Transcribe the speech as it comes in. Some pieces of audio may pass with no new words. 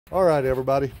All right,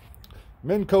 everybody.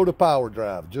 Minn Kota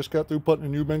Powerdrive. Just got through putting a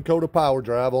new Minn Kota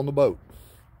Powerdrive on the boat.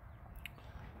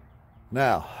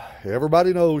 Now,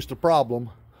 everybody knows the problem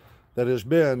that has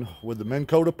been with the Minn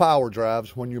Kota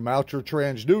Powerdrives when you mount your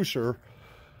transducer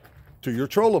to your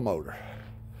trolling motor.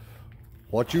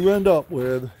 What you end up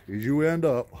with is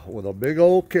a big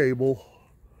old cable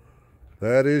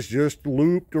that is just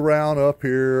looped around up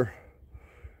here,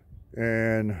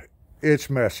 and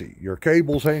it's messy. Your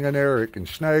cable's hanging there, it can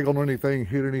snag on anything,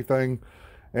 hit anything,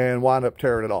 and wind up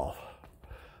tearing it off.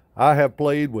 I have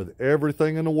played with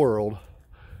everything in the world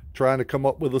trying to come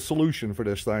up with a solution for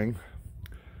this thing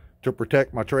to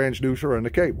protect my transducer and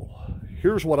the cable.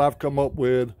 Here's what I've come up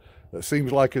with that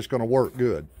seems like it's going to work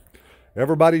good.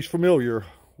 Everybody's familiar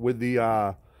with the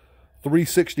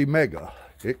 360 Mega.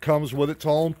 It comes with its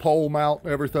own pole mount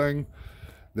and everything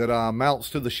that mounts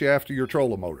to the shaft of your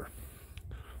trolling motor.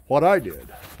 What I did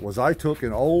was I took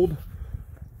an old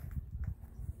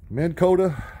Minn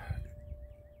Kota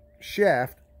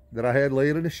shaft that I had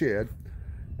laying in the shed,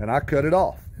 and I cut it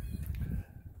off.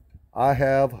 I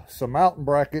have some mounting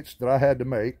brackets that I had to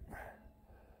make.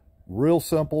 Real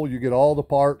simple. You get all the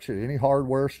parts at any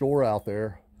hardware store out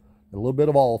there. A little bit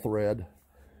of all thread.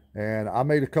 And I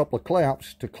made a couple of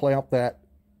clamps to clamp that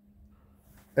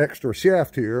extra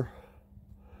shaft here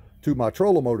to my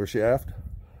trolling motor shaft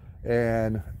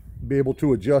and be able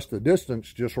to adjust the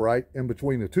distance just right in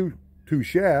between the two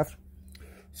shafts,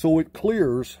 so it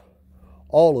clears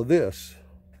all of this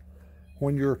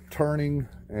when you're turning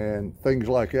and things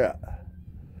like that.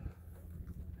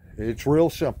 It's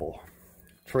real simple.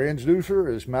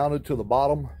 Transducer is mounted to the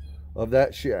bottom of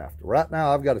that shaft. Right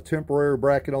now I've got a temporary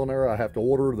bracket on there. I have to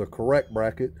order the correct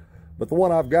bracket, but the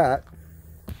one I've got,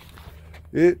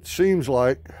 it seems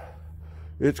like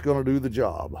it's going to do the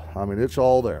job. I mean, it's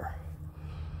all there.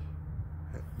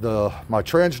 My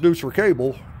transducer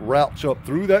cable routes up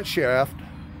through that shaft,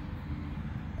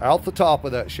 out the top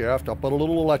of that shaft. I put a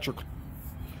little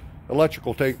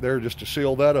electrical tape there just to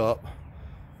seal that up,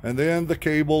 and then the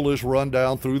cable is run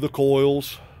down through the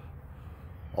coils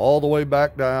all the way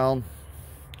back down,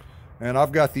 and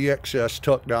I've got the excess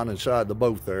tucked down inside the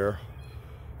boat there.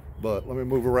 But let me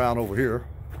move around over here,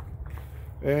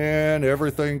 and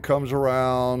everything comes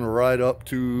around right up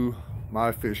to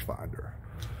my fish finder.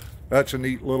 That's a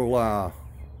neat little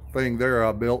thing there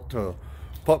I built to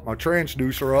put my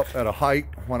transducer up at a height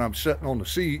when I'm sitting on the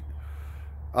seat.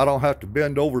 I don't have to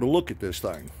bend over to look at this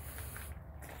thing,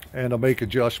 and I make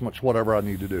adjustments, whatever I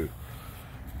need to do.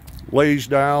 Lays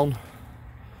down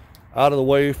out of the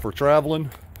way for traveling.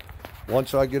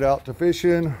 Once I get out to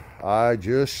fishing, I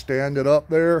just stand it up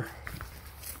there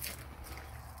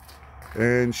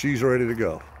and she's ready to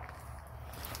go.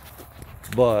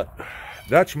 But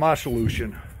that's my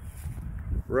solution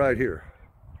right here.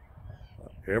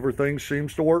 Everything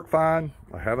seems to work fine.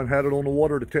 I haven't had it on the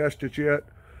water to test it yet.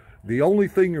 The only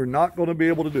thing you're not going to be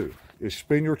able to do is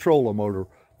spin your trolling motor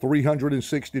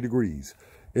 360 degrees.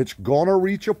 It's going to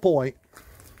reach a point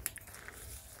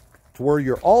to where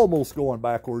you're almost going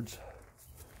backwards,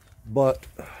 but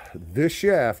this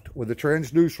shaft with the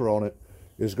transducer on it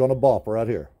is going to bump right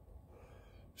here.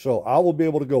 So I will be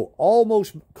able to go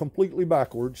almost completely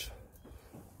backwards,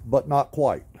 but not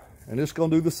quite. And it's going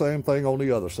to do the same thing on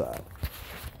the other side.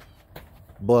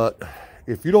 But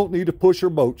if you don't need to push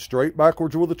your boat straight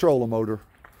backwards with a trolling motor,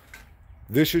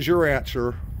 this is your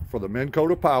answer for the Minn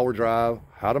Kota Powerdrive,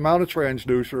 how to mount a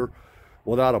transducer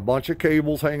without a bunch of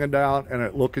cables hanging down and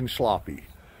it looking sloppy.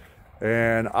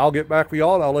 And I'll get back with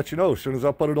y'all and I'll let you know. As soon as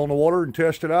I put it on the water and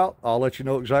test it out, I'll let you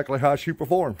know exactly how she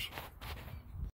performs.